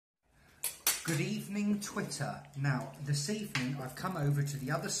Good evening, Twitter. Now, this evening I've come over to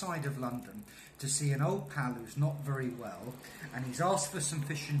the other side of London to see an old pal who's not very well, and he's asked for some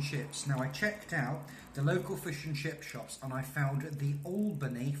fish and chips. Now, I checked out the local fish and chip shops and I found the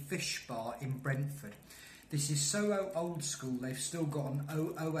Albany Fish Bar in Brentford. This is so old school, they've still got an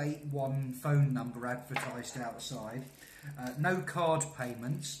 0081 phone number advertised outside. No card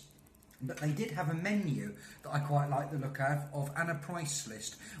payments. But they did have a menu that I quite like the look of and a price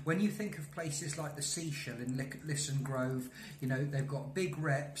list. When you think of places like the Seashell in Lisson Grove, you know, they've got big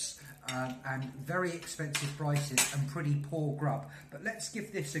reps and very expensive prices and pretty poor grub. But let's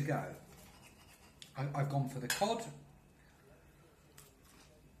give this a go. I've gone for the cod.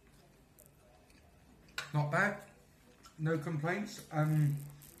 Not bad. No complaints.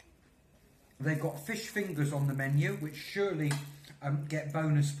 They've got fish fingers on the menu, which surely get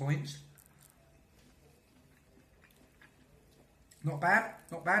bonus points. Not bad,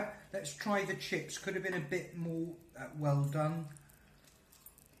 not bad. Let's try the chips. Could have been a bit more well done.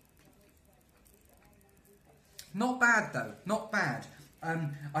 Not bad though, not bad.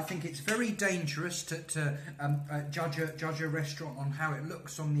 I think it's very dangerous to judge a restaurant on how it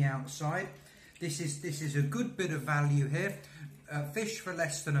looks on the outside. This is a good bit of value here. Fish for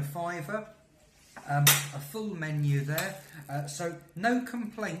less than a £5. A full menu there, so no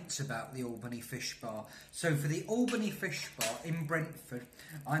complaints about the Albany Fish Bar. So for the Albany Fish Bar in Brentford,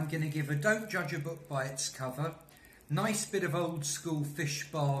 I'm going to give a don't judge a book by its cover. Nice bit of old school fish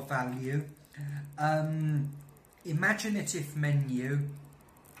bar value. Imaginative menu.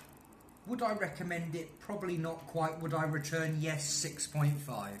 Would I recommend it? Probably not quite. Would I return? Yes,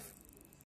 6.5.